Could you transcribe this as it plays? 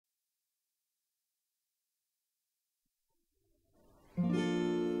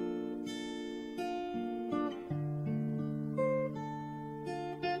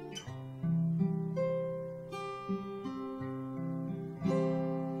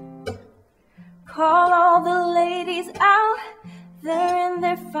Call all the ladies out, they're in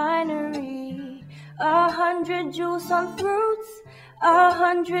their finery. 100 jewels on fruits,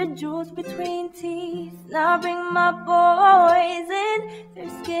 100 jewels between teeth. Now bring my boys in, their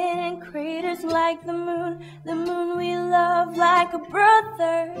skin in craters like the moon we love like a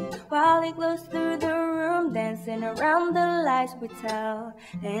brother. While it glows through the room, dancing around the lights we tell,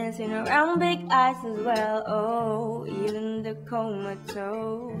 dancing around big eyes as well. Oh, even the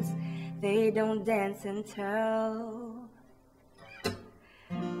comatose, they don't dance and tell.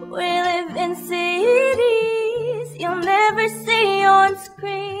 We live in cities you'll never see on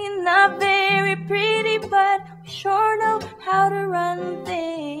screen. Not very pretty, but we sure know how to run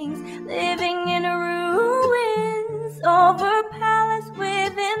things. Living in ruins, over a palace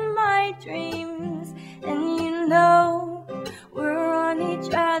within my dreams. And you know, we're on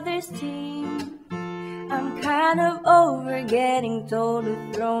each other's team. I'm kind of over getting told to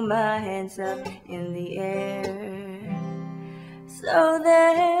throw my hands up in the air.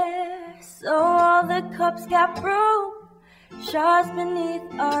 So all the cups got broke, shards beneath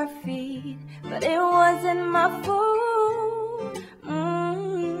our feet, but it wasn't my fault.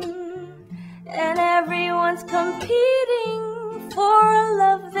 And everyone's competing for a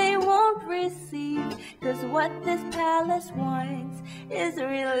love they won't receive, 'cause what this palace wants is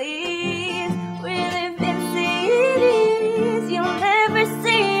release. We live in cities you'll never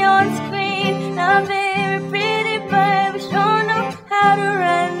see on screen. Not very pretty, but we sure know how to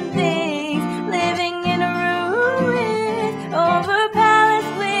run things. Living in ruins, over a palace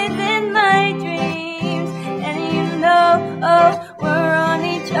within my dreams. And you know, oh, we're on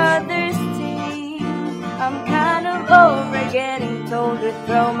each other's team. I'm kind of over getting told to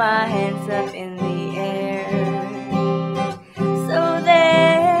throw my hands up in